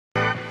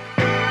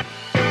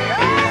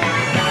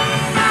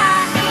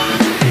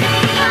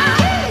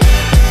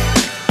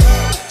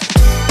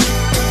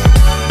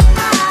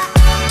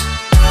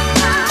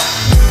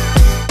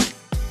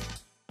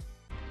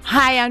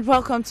and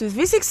welcome to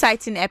this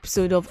exciting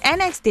episode of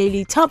NX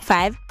Daily Top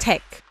 5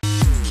 Tech.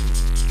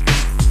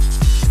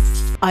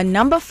 On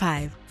number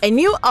 5, a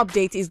new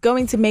update is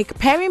going to make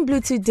pairing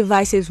Bluetooth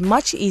devices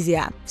much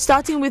easier,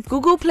 starting with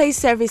Google Play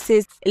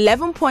Services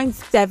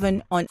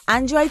 11.7 on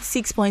Android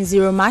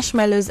 6.0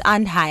 Marshmallows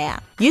and higher.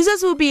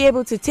 Users will be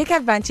able to take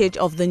advantage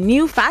of the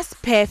new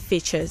Fast Pair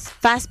features.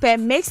 Fast Pair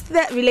makes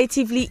the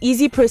relatively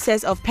easy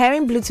process of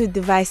pairing Bluetooth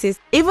devices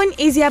even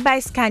easier by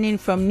scanning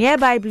from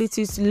nearby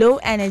Bluetooth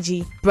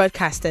low-energy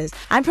broadcasters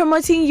and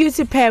promoting you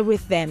to pair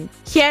with them.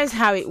 Here's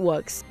how it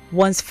works.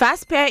 Once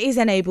Fast Pair is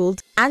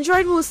enabled,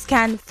 Android will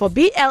scan for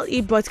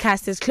BLE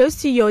broadcasters close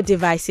to your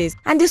devices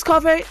and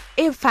discover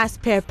a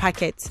Fast Pair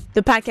packet.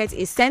 The packet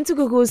is sent to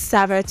Google's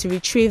server to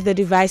retrieve the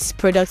device's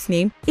product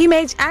name,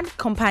 image, and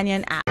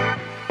companion app.